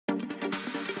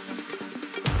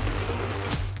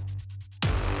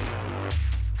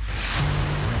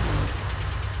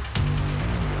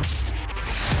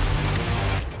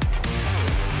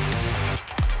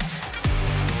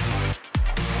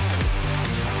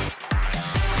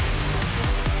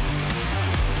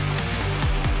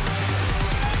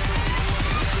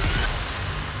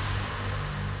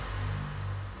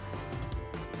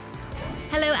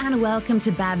and welcome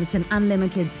to Badminton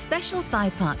Unlimited's special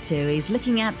 5-part series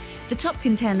looking at the top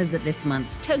contenders at this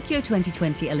month's Tokyo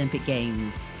 2020 Olympic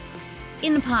Games.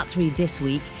 In Part 3 this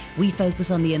week, we focus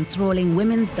on the enthralling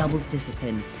women's doubles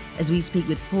discipline as we speak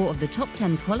with 4 of the top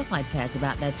 10 qualified pairs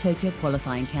about their Tokyo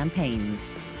qualifying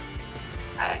campaigns.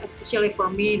 Especially for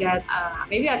me that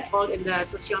maybe I told in the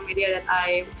social media that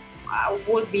I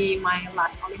would be my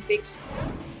last Olympics.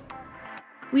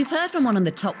 We've heard from one of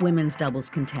the top women's doubles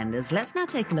contenders. Let's now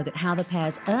take a look at how the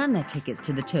pairs earn their tickets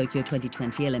to the Tokyo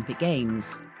 2020 Olympic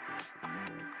Games.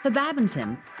 For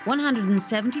badminton,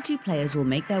 172 players will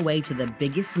make their way to the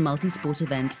biggest multi-sport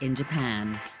event in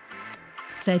Japan.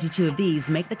 32 of these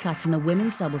make the cut in the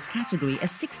women's doubles category as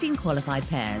 16 qualified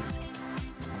pairs.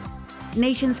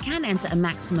 Nations can enter a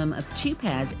maximum of 2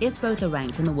 pairs if both are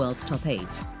ranked in the world's top 8.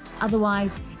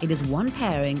 Otherwise, it is 1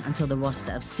 pairing until the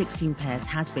roster of 16 pairs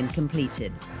has been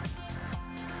completed.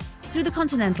 Through the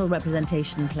Continental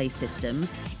Representation Place system,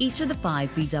 each of the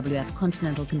 5 BWF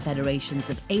Continental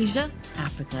Confederations of Asia,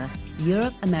 Africa,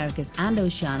 Europe, Americas and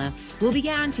Oceania will be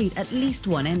guaranteed at least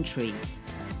 1 entry.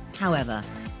 However,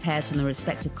 pairs from the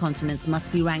respective continents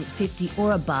must be ranked 50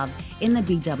 or above in the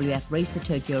BWF Race to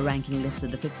Tokyo ranking list of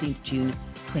the 15th June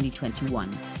 2021.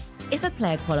 If a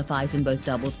player qualifies in both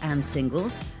doubles and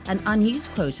singles, an unused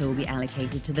quota will be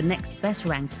allocated to the next best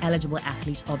ranked eligible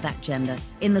athlete of that gender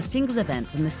in the singles event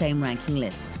from the same ranking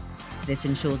list. This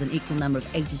ensures an equal number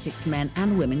of 86 men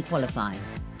and women qualify.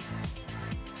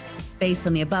 Based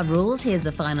on the above rules, here's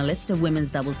the final list of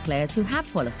women's doubles players who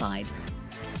have qualified.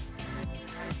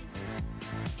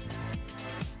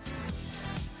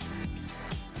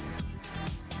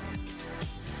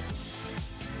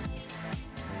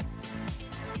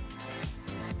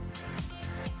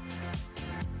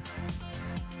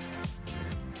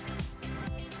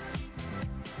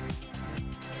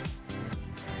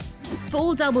 For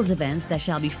all doubles events, there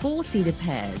shall be 4 seeded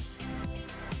pairs.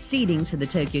 Seedings for the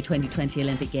Tokyo 2020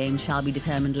 Olympic Games shall be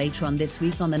determined later on this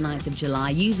week on the 9th of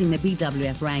July using the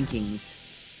BWF rankings.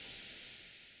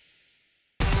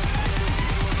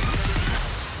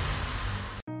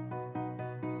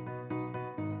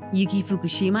 Yuki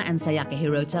Fukushima and Sayaka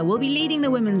Hirota will be leading the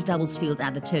women's doubles field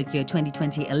at the Tokyo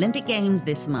 2020 Olympic Games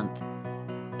this month.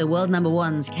 The world number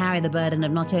 1s carry the burden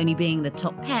of not only being the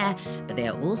top pair, but they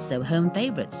are also home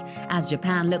favourites, as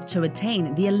Japan look to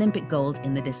retain the Olympic gold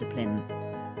in the discipline.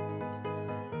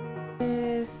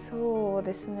 そう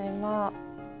ですね、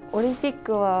オリンピッ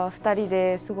クは2人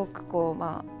ですごく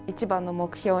一番の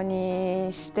目標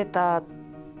にして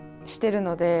る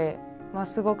ので、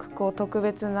すごく特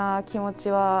別な気持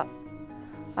ちは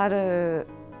ある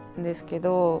んですけ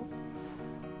ど、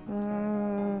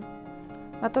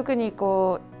特に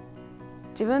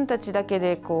自分たちだけ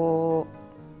で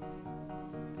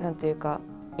なんていうか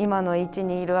今の位置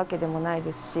にいるわけでもない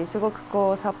ですし、すごく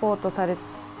サポートされ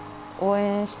応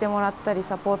援してもらったり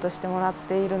サポートしてもらっ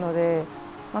ているので、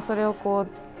それを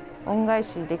恩返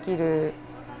しできる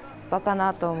場か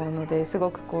なと思うので、すご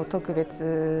く特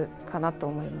別かなと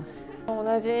思います。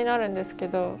同じになるんですけ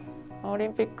ど、オリ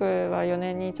ンピックは4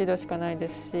年に1度しかないで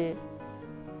すし、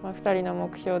2人の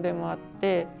目標でもあっ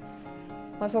て、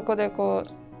そこで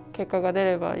結果が出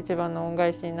れば一番の恩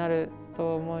返しになる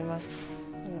と思う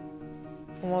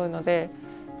ので、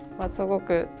すご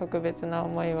く特別な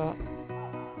思いは。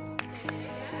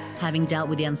Having dealt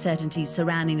with the uncertainties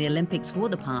surrounding the Olympics for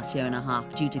the past year and a half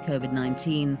due to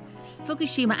COVID-19,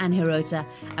 Fukushima and Hirota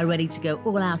are ready to go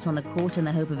all out on the court in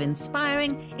the hope of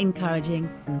inspiring, encouraging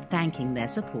and thanking their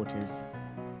supporters.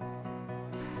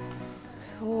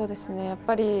 そうですね、やっ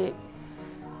ぱり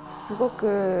すご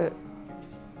く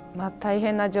大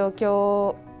変な状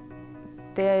況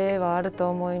ではあると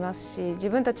思いますし、自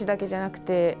分たちだけじゃなく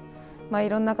て、い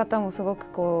ろんな方もすご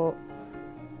く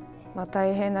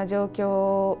大変な状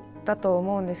況だと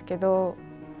思うんですけど、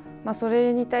そ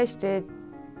れに対して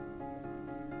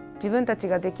自分たち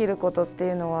ができることって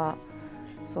いうのは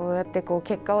そうやって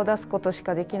結果を出すことし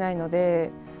かできないの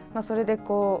で、それで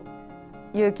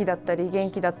勇気だったり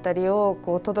元気だったりを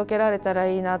届けられたら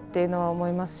いいなっていうのは思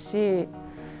いますし、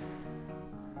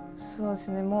そうです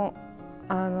ね、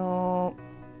本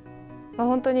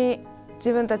当に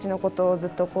自分たちのことをずっ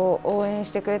と応援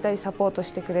してくれたりサポート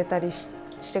してくれたりし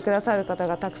てくださる方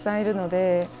がたくさんいるの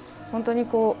で、本当に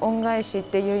恩返しっ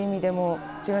ていう意味でも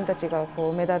自分たちが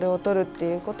メダルを取るって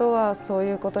いうことはそう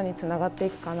いうことにつながってい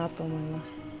くかなと思いま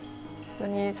す。本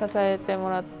当に支えても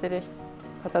らってる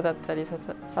方だったり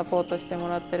サポートしても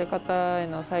らってる方へ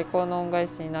の最高の恩返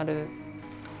しになる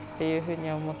っていうふうに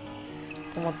は思っ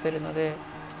てるので、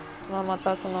ま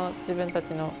たその自分た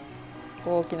ちの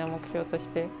大きな目標とし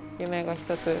て夢が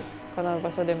一つ叶う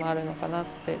場所でもあるのかなっ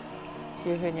て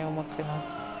いうふうに思ってま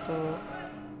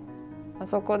す。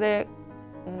そこで、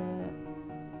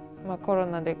コロ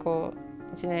ナでこ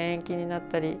う1年延期になっ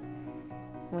たり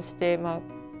もして、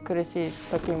苦しい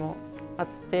時もあっ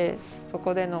て、そ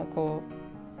こでのこ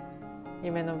う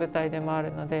夢の舞台でもあ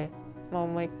るので、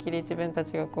思いっきり自分た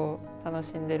ちがこう楽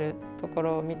しんでるとこ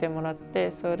ろを見てもらっ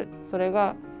て、それ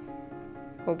が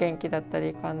こう元気だった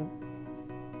り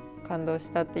感動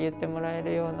したって言ってもらえ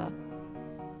るような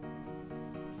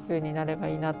風になれば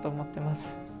いいなと思ってます。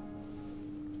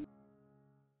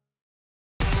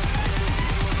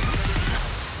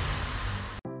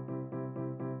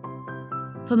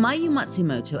For Mayu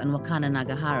Matsumoto and Wakana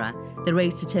Nagahara, the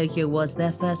race to Tokyo was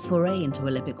their first foray into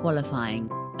Olympic qualifying.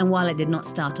 And while it did not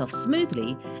start off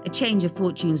smoothly, a change of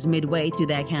fortunes midway through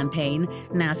their campaign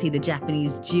now see the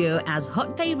Japanese duo as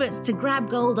hot favourites to grab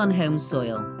gold on home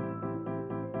soil.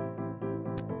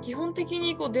 基本的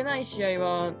にこう出ない試合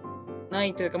はな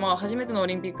いというか、初めてのオ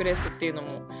リンピックレースっていうの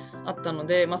もあったの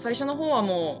で、最初の方は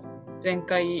もう全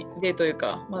開でという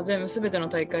か、全ての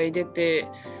大会出て、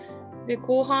で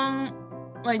後半、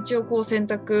一応こう選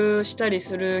択したり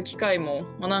する機会も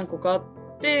何個かあっ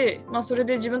て、それ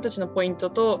で自分たちのポイン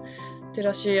トと照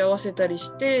らし合わせたり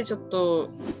して、ちょっと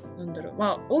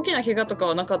大きな怪我とか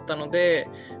はなかったので、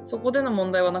そこでの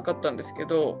問題はなかったんですけ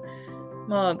ど、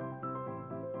な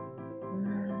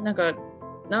んか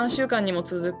何週間にも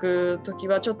続く時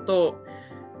はちょっと、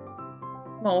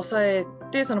抑え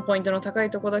てそのポイントの高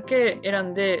いとこだけ選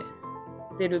んで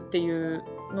出るっていう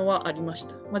のはありまし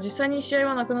た。実際に試合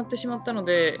はなくなってしまったの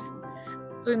で、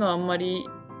そういうのはあんまり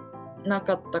な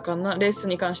かったかな、レース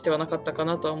に関してはなかったか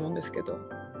なとは思うんですけど、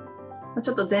ち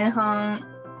ょっと前半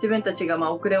自分たち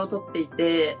が遅れを取ってい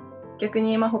て、逆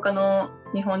に他の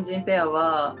日本人ペア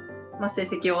は成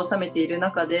績を収めている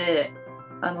中で、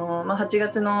8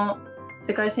月の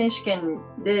世界選手権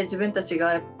で自分たち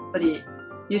がやっぱり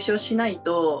優勝しない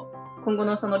と今後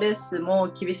のそのレース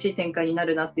も厳しい展開にな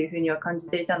るなっていうふうには感じ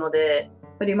ていたので、や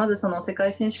っぱりまずその世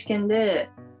界選手権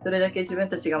でどれだけ自分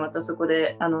たちがまたそこ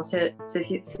で成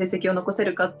績を残せ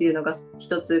るかっていうのが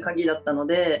一つ鍵だったの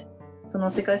で、その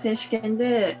世界選手権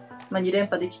で2連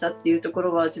覇できたっていうとこ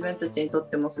ろは自分たちにとっ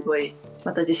てもすごい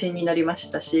また自信になりまし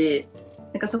たし、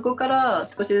そこから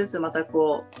少しずつまた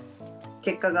こう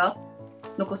結果が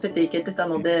残せていけてた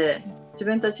ので、自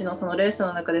分たちのそのレース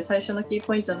の中で最初のキー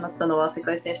ポイントになったのは世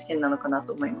界選手権なのかな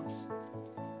と思います。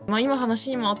今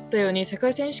話にもあったように、世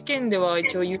界選手権では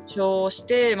一応優勝し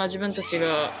て、自分たち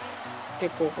が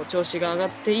結構こう調子が上がっ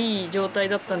ていい状態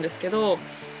だったんですけど、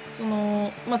ち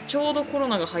ょうどコロ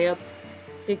ナが流行っ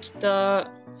てき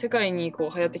た、世界にこ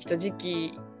う流行ってきた時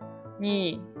期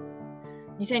に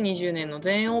2020年の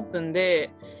全英オープン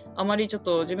であまりちょっ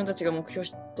と自分たちが目標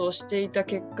としていた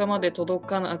結果まで届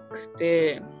かなく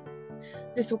て、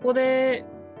でそこで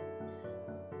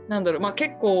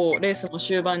結構レースも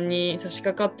終盤に差し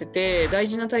掛かってて、大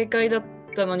事な大会だっ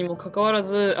たのにもかかわら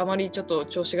ずあまりちょっと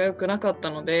調子が良くなかった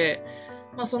ので、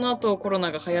その後コロ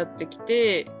ナが流行ってき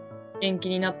て延期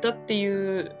になったってい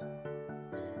う、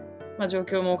状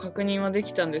況も確認はで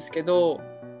きたんですけど、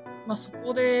そ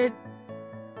こで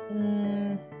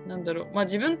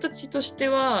自分たちとして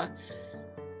は、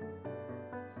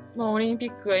オリンピ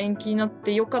ックが延期になっ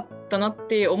てよかったなっ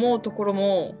て思うところ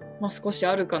も、少し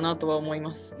あるかなとは思い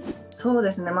ます。そう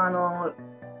ですね、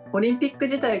オリンピック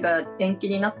自体が延期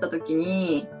になった時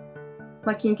に、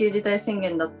緊急事態宣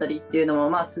言だったりっていうの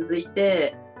も続い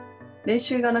て、練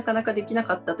習がなかなかできな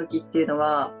かった時っていうの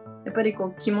はやっぱりこ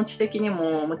う気持ち的に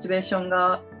もモチベーション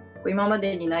が今ま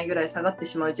でにないぐらい下がって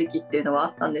しまう時期っていうのはあ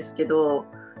ったんですけど、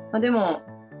でも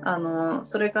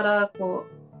それからコ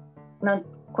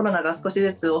ロナが少し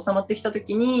ずつ収まってきた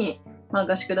時に、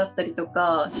合宿だったりと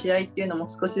か試合っていうのも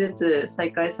少しずつ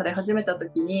再開され始めた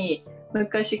時に、もう一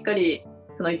回しっかり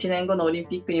その1年後のオリン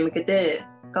ピックに向けて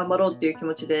頑張ろうっていう気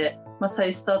持ちで、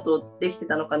再スタートできて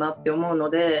たのかなって思うの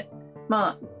で、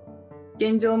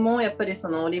現状もやっぱりそ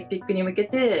のオリンピックに向け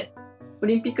て、オ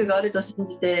リンピックがあると信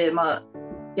じて、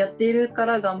やっているか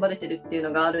ら頑張れてるっていう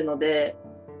のがあるので、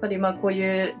やっぱりこう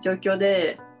いう状況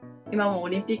で今もオ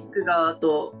リンピックがあ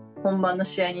と本番の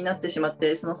試合になってしまっ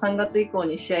て、その3月以降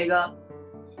に試合が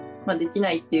でき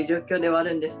ないっていう状況ではあ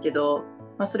るんですけど、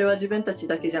それは自分たち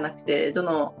だけじゃなくてど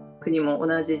の国も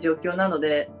同じ状況なの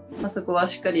で、そこは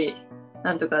しっかり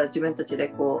なんとか自分たち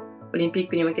でオリンピッ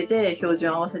クに向けて標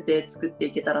準を合わせて作って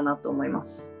いけたらなと思いま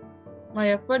す。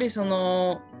やっぱりそ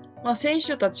の、選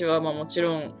手たちはもち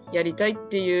ろんやりたいっ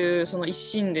ていうその一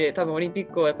心で多分オリンピ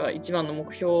ックをやっぱ一番の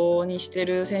目標にして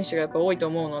る選手がやっぱ多いと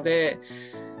思うので、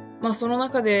その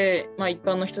中で一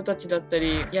般の人たちだった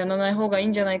りやらない方がいい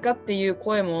んじゃないかっていう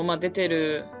声も出て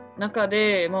る中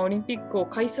で、オリンピックを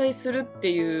開催するって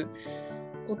いう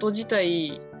こと自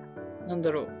体、なん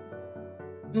だろ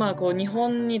う、こう日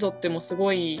本にとってもす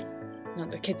ごい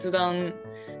決断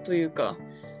というか、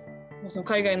その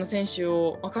海外の選手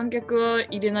を、観客は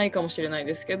入れないかもしれない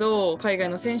ですけど、海外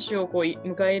の選手をこう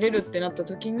迎え入れるってなった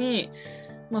時に、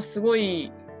すご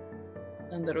い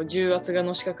重圧が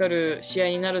のしかかる試合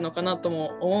になるのかなと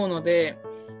も思うので、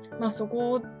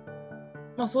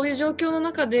そういう状況の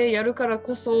中でやるから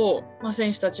こそ、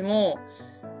選手たちも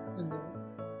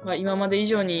今まで以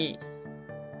上に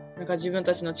自分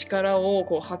たちの力を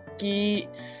こう発揮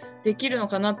できるの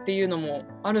かなっていうのも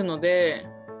あるので、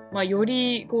よ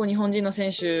りこう日本人の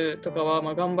選手とかは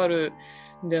頑張る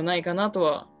んではないかなと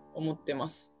は思ってま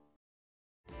す。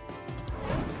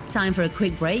Time for a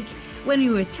quick break. When we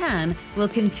return, we'll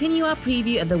continue our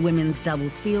preview of the women's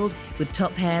doubles field with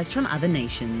top pairs from other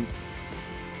nations.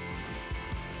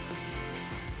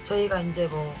 저희가 이제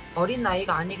뭐 어린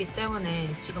나이가 아니기 때문에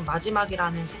지금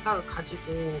마지막이라는 생각을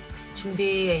가지고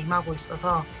준비에 임하고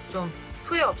있어서 좀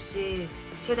후회 없이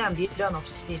최대한 미련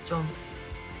없이 좀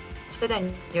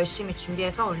최대한 열심히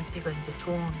준비해서 올림픽을 이제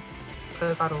좋은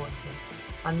결과로 이제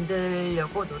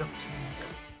만들려고 노력 중입니다.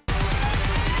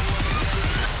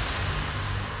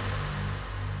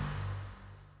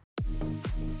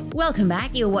 Welcome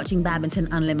back. You're watching Badminton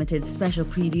Unlimited's special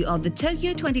preview of the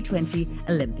Tokyo 2020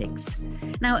 Olympics.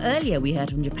 Now, earlier we heard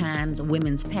from Japan's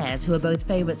women's pairs who are both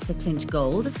favourites to clinch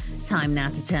gold. Time now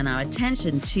to turn our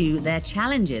attention to their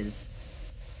challenges.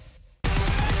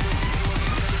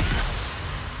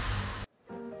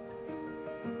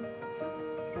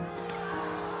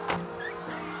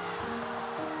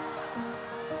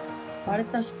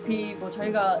 말했다시피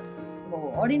저희가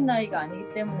어린 나이가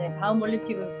아니기 때문에 다음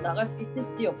올림픽을 나갈 수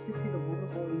있을지 없을지도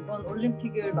모르고 이번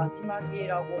올림픽을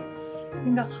마지막이라고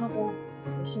생각하고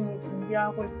열심히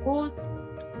준비하고 있고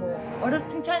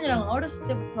승찬이랑 어렸을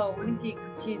때부터 올림픽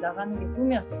같이 나가는 게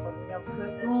꿈이었었거든요.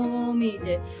 그 꿈이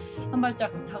이제 한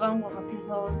발짝 다가온 것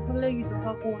같아서 설레기도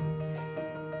하고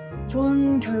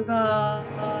좋은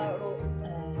결과로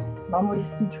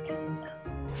마무리했으면 좋겠습니다.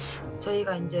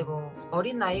 저희가 이제 뭐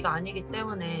어린 나이가 아니기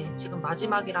때문에 지금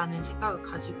마지막이라는 생각을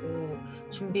가지고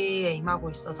준비에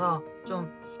임하고 있어서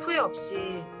좀 후회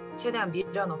없이 최대한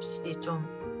미련 없이 좀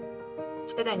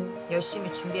최대한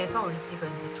열심히 준비해서 올림픽을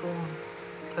이제 좋은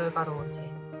결과로 이제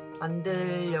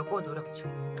만들려고 노력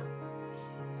중입니다.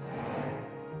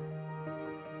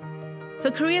 For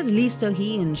Korea's Lee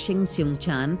So-hee and Shin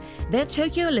Seung-chan, their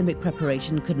Tokyo Olympic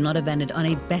preparation could not have ended on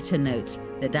a better note.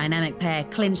 The dynamic pair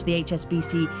clinched the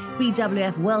HSBC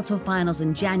BWF World Tour finals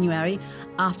in January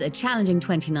after a challenging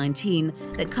 2019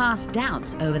 that cast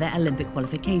doubts over their Olympic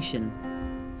qualification.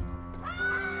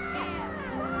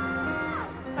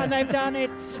 And they've done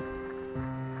it.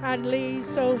 And Lee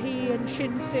So-hee and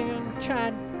Shin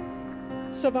Seung-chan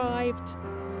survived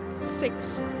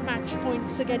 6 match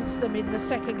points against them in the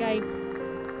second game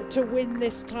to win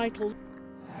this title.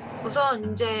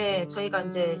 우선 이제 저희가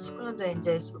이제 19년도에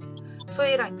이제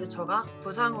소희랑 이제 저가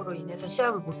부상으로 인해서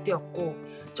시합을 못 뛰었고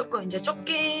조금 이제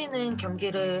쫓기는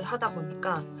경기를 하다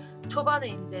보니까 초반에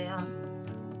이제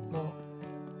뭐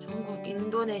중국,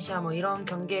 인도네시아 뭐 이런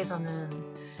경기에서는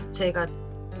저희가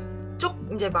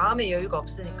이제 마음의 여유가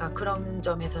없으니까 그런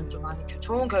점에서는 좀 많이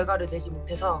좋은 결과를 내지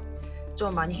못해서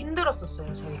좀 많이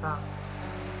힘들었었어요, 저희가.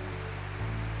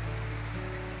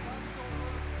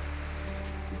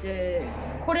 이제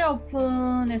코리아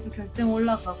오픈에서 결승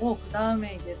올라가고 그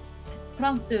다음에 이제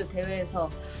프랑스 대회에서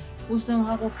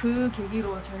우승하고 그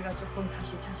계기로 저희가 조금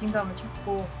다시 자신감을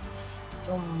찾고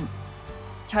좀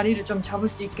자리를 좀 잡을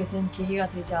수 있게 된 계기가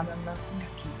되지 않았나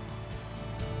생각해요.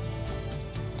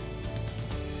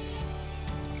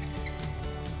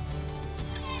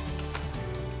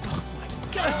 Oh my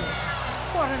goodness!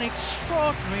 What an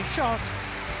extraordinary shot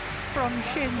from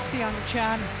Shin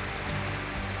Seung-chan.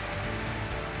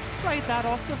 Played that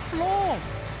off the floor.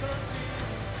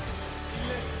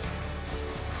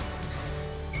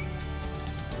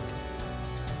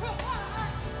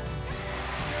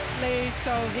 Lee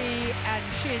So-hee and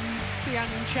Shin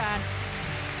Seung-chan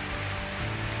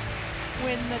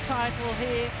win the title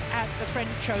here at the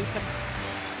French Open.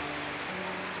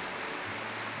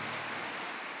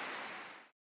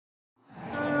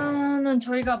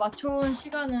 저희가 맞춰온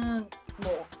시간은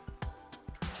뭐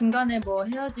중간에 뭐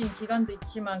헤어진 기간도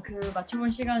있지만 그 맞춰본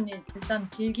시간이 일단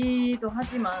길기도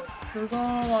하지만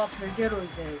그거와 별개로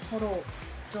이제 서로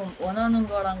좀 원하는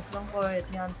거랑 그런 거에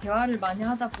대한 대화를 많이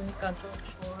하다 보니까 좀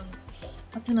좋은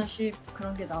파트너십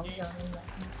그런 게 나오지 않았나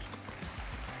생각해요.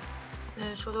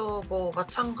 네, 저도 뭐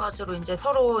마찬가지로 이제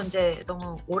서로 이제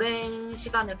너무 오랜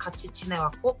시간을 같이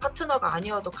지내왔고 파트너가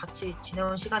아니어도 같이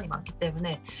지내온 시간이 많기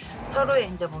때문에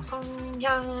서로의 이제 뭐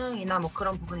성향이나 뭐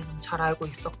그런 부분이 좀 잘 알고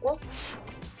있었고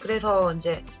그래서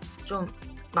이제 좀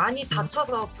많이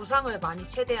다쳐서 부상을 많이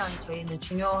최대한 저희는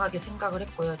중요하게 생각을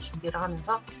했고요. 준비를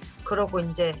하면서 그러고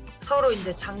이제 서로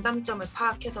이제 장단점을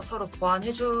파악해서 서로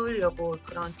보완해 주려고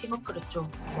그런 팀워크를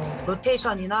좀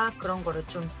로테이션이나 그런 거를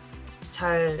좀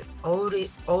잘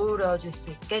어우러질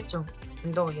수 있게 좀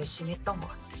운동을 열심히 했던 것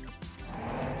같아요.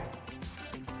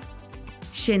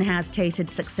 Shin has tasted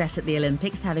success at the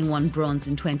Olympics, having won bronze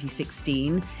in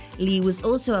 2016. Lee was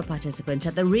also a participant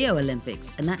at the Rio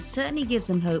Olympics, and that certainly gives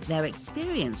him hope their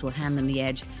experience will hand them the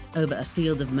edge over a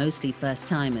field of mostly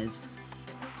first-timers.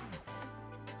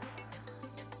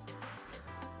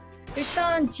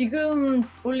 일단 지금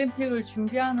올림픽을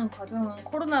준비하는 과정은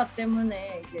코로나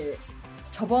때문에 이제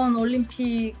저번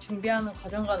올림픽 준비하는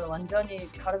과정과는 완전히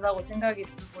다르다고 생각이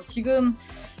들고 지금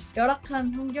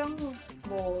열악한 환경,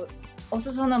 뭐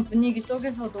어수선한 분위기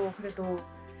속에서도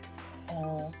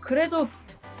그래도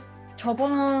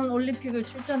저번 올림픽을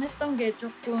출전했던 게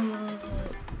조금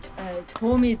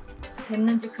도움이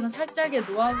됐는지 그런 살짝의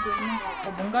노하우도 있는 것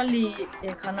같고 몸 관리에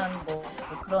관한 뭐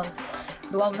그런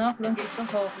노하우나 그런 게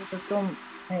있어서 그래도 좀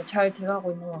잘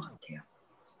돼가고 있는 것 같아요.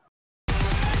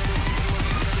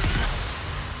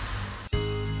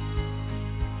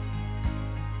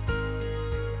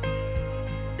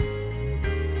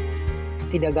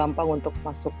 Tidak gampang untuk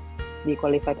masuk di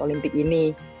qualified Olimpik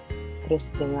ini.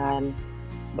 Terus dengan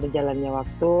berjalannya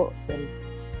waktu dan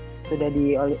sudah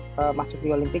masuk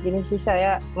di Olimpik ini sih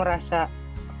saya merasa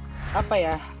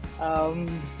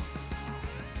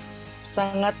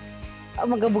sangat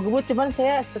menggebu-gebu, cuman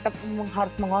saya tetap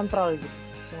harus mengontrol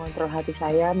hati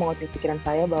saya, mengontrol pikiran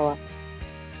saya bahwa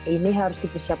ini harus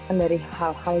dipersiapkan dari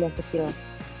hal-hal yang kecil.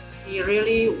 We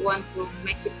really want to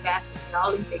make the best in the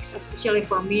Olympics, especially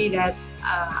for me that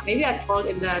maybe I told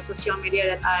in the social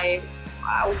media that I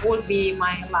would be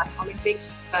my last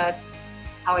Olympics, but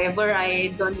however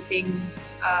I don't think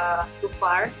too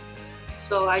far.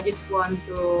 So I just want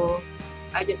to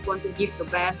give the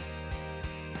best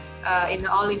in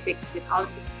the Olympics, this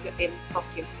Olympics in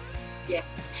Tokyo. Yeah.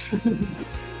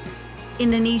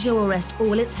 Indonesia will rest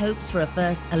all its hopes for a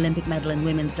first Olympic medal in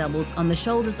women's doubles on the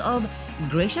shoulders of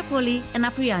Gracia Poli and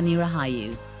Apriyani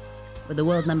Rahayu. But the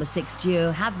world number 6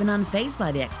 duo have been unfazed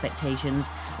by the expectations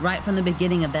right from the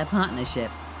beginning of their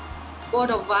partnership. Both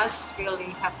of us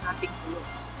really have nothing to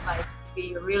lose. Like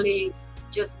we really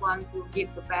just want to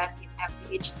give the best in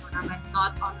each tournament,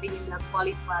 not only in the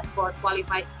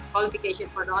qualification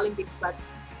for the Olympics, but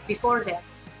before that,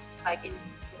 like in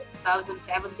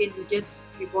 2017,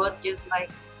 we both just like,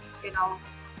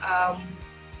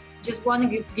 just want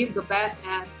to give the best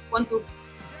and want to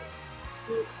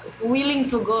willing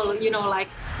to go, like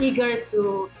eager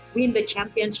to win the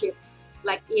championship,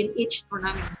 like in each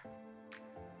tournament.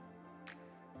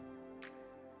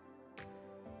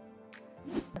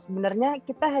 Sebenarnya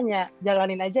kita hanya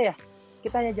jalanin aja ya,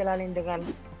 kita hanya jalanin dengan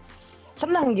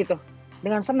senang gitu.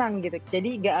 Jadi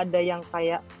nggak ada yang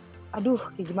kayak, aduh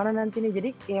kayak gimana nanti nih. Jadi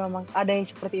kayak memang ada yang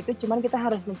seperti itu, cuman kita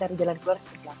harus mencari jalan keluar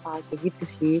seperti apa, kayak gitu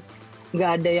sih.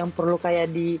 Nggak ada yang perlu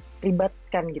kayak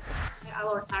diribatkan gitu.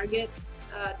 Our target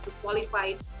to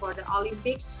qualify for the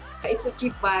Olympics, it's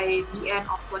achieved by the end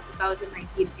of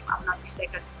 2019, if I'm not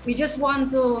mistaken. We just want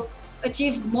to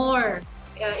achieve more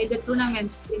in the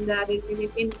tournaments, in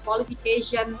the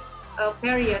qualification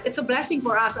period. It's a blessing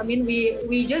for us. I mean,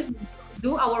 we just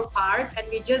do our part and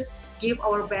we just give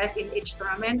our best in each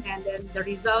tournament, and then the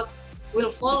result will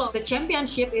follow. The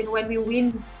championship, and when we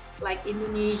win, like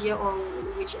Indonesia or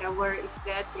whichever,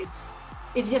 it's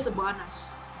just a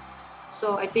bonus.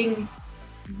 So I think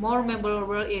more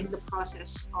memorable in the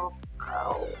process of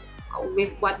with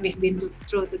what we've been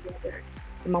through together.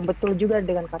 Emang betul juga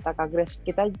dengan kata Kak Grace,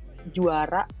 kita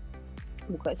juara.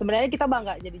 Sebenarnya kita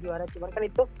bangga jadi juara, cuman kan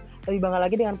itu lebih bangga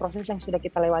lagi dengan proses yang sudah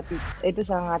kita lewati. Itu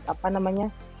sangat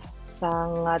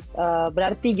sangat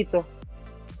berarti gitu.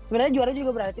 Sebenarnya juara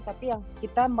juga berarti, tapi yang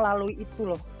kita melalui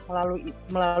itu loh,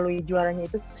 melalui juaranya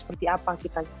itu seperti apa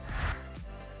kita.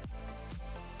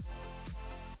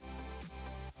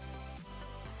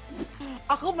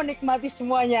 Aku menikmati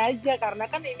semuanya aja karena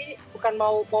kan ini bukan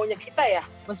maunya kita ya.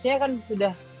 Maksudnya kan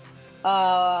udah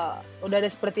ada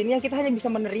seperti ini, kita hanya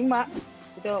bisa menerima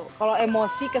gitu. Kalau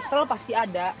emosi kesel pasti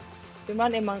ada,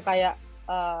 cuman emang kayak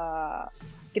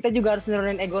kita juga harus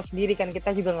nurunin ego sendiri kan.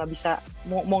 Kita juga nggak bisa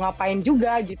mau ngapain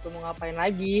juga gitu, mau ngapain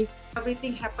lagi.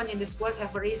 Everything happen in this world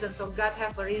have a reason, so God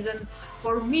have a reason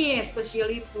for me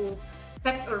especially to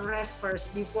take a rest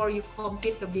first before you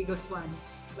compete the biggest one,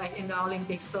 like in the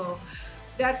Olympics. So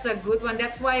that's a good one.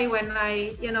 That's why when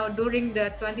I, during the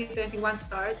 2021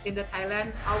 start in the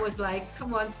Thailand, I was like,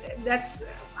 come on,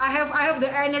 I have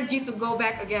the energy to go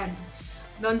back again.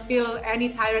 Don't feel any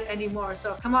tired anymore.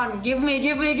 So come on, give me.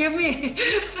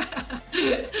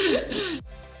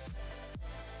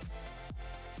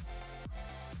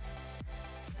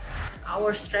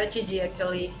 Our strategy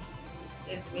actually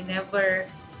is we never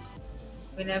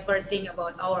think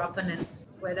about our opponent,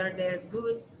 whether they're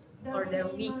good or they're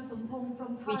weak.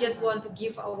 We just want to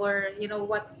give our,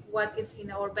 what is in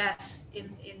our best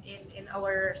in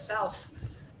ourself.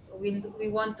 So we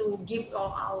want to give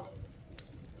all out.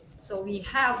 So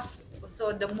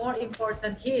the more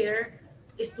important here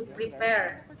is to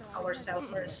prepare ourselves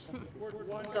first.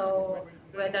 So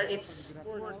whether it's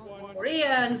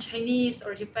Korean, Chinese,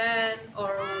 or Japan,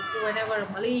 or whenever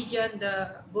Malaysian,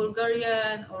 the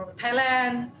Bulgarian, or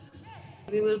Thailand,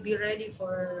 we will be ready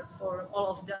for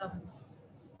all of them.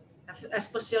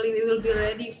 Especially we will be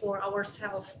ready for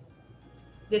ourselves.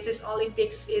 This is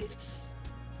Olympics. It's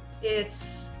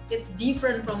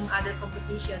different from other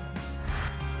competition.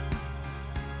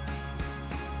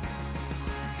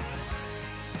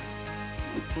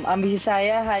 Ambisi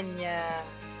saya hanya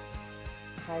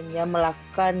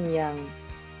melakukan yang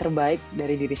terbaik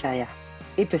dari diri saya.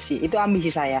 Itu ambisi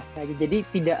saya. Jadi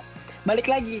tidak balik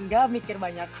lagi, nggak mikir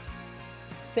banyak.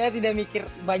 Saya tidak mikir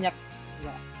banyak.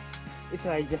 Ya, itu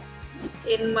aja.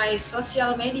 In my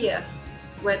social media,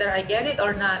 whether I get it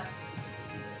or not,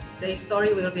 the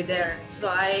story will be there. So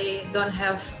I don't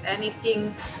have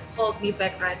anything hold me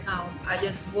back right now. I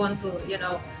just want to,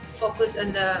 focus on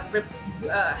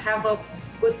have a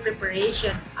good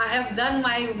preparation. I have done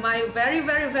my very,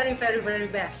 very, very, very, very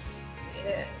best,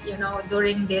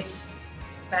 during this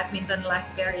badminton life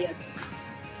period.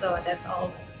 So that's all.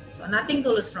 So nothing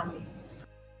to lose from me.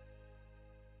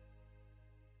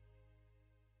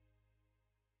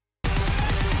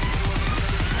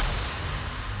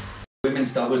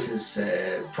 Women's doubles is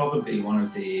probably one of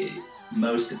the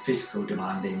most physical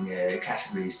demanding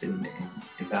categories in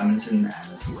badminton,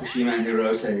 and Fukushima and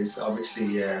Hirota is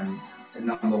obviously the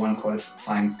 #1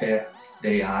 qualifying pair.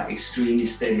 They are extremely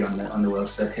steady on the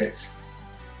world circuits.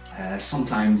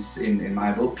 Sometimes in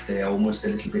my book they are almost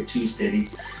a little bit too steady,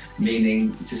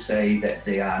 meaning to say that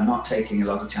they are not taking a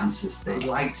lot of chances. They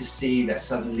like to see that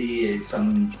suddenly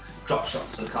some drop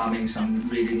shots are coming, some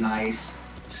really nice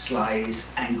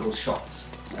slice, angle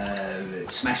shots,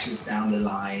 smashes down the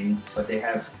line, but they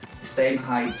have the same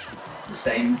height, the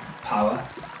same power,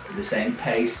 the same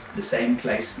pace, the same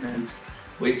placement,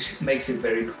 which makes it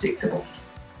very predictable.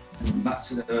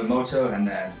 Matsumoto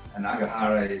and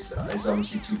Nagahara is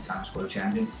obviously 2 times world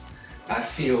champions. I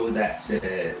feel that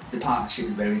the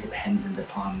partnership is very dependent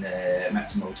upon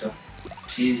Matsumoto.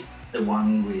 She's the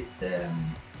one with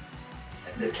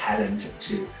the talent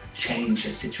to change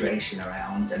a situation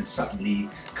around and suddenly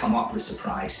come up with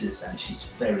surprises, and she's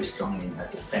very strong in her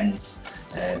defense,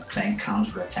 playing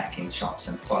counter-attacking shots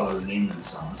and following in and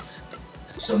so on.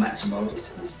 So Matsumoto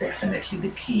is definitely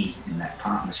the key in that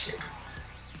partnership.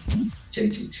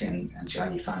 Chen Jingchen and Jia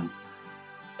Yifan,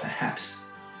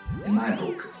 perhaps in my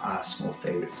book, are small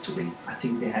favourites to win. I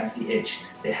think they have the edge.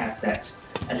 They have that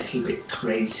a little bit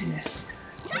craziness.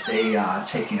 They are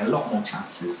taking a lot more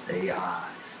chances. They are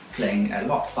playing a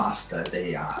lot faster.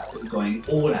 They are going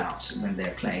all out when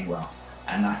they're playing well,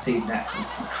 and I think that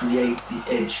could create the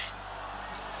edge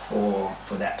for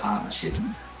that partnership.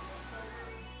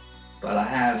 But I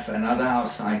have another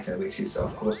outsider, which is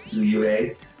of course Liu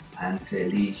Yue and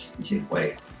Li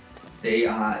Jinhui. They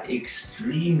are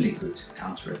extremely good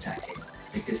counter-attacking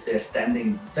because they're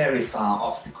standing very far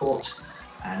off the court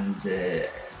and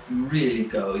really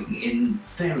going in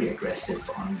very aggressive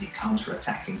on the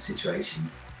counter-attacking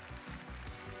situation.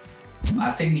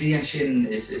 I think Li and Xin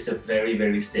is a very,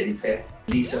 very steady pair.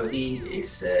 Li So-hee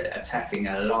is attacking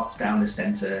a lot down the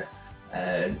center,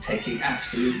 taking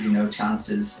absolutely no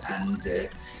chances, and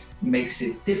makes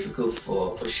it difficult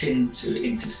for Xin to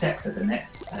intercept at the net.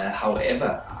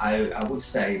 However, I would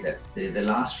say that the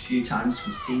last few times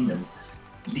we've seen them,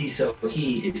 Li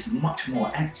So-hee is much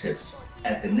more active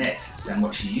at the net than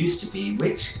what she used to be,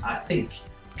 which I think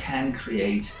can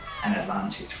create an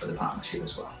advantage for the partnership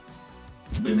as well.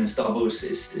 Women's doubles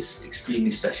is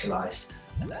extremely specialized.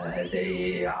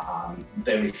 They are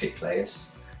very fit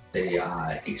players. They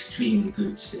are extremely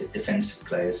good defensive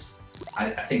players.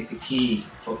 I think the key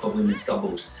for women's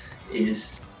doubles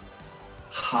is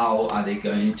how are they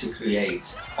going to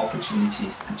create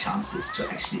opportunities and chances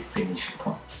to actually finish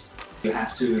points. You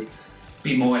have to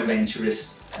be more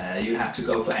adventurous. You have to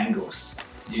go for angles.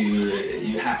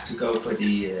 You have to go for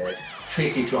the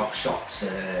tricky drop shots,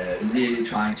 really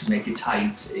trying to make it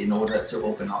tight in order to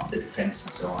open up the defense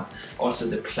and so on. Also,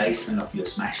 the placement of your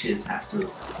smashes have to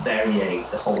vary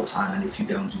the whole time, and if you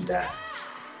don't do that,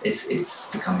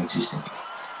 it's becoming too simple.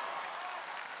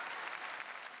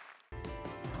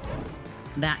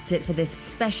 That's it for this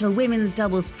special women's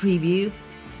doubles preview.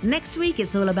 Next week,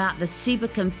 it's all about the super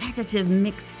competitive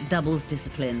mixed doubles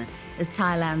discipline, as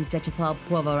Thailand's Dechapol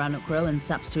Puavaranukroh and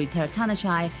Sapsuri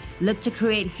Teratanachai look to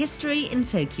create history in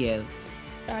Tokyo.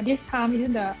 This time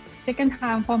is the second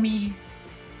time for me,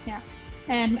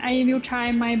 and I will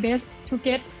try my best to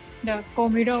get the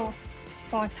gold medal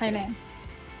for Thailand.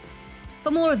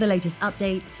 For more of the latest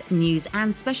updates, news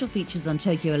and special features on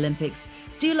Tokyo Olympics,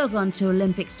 do log on to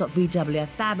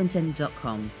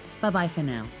olympics.bwfbadminton.com. Bye-bye for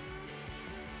now.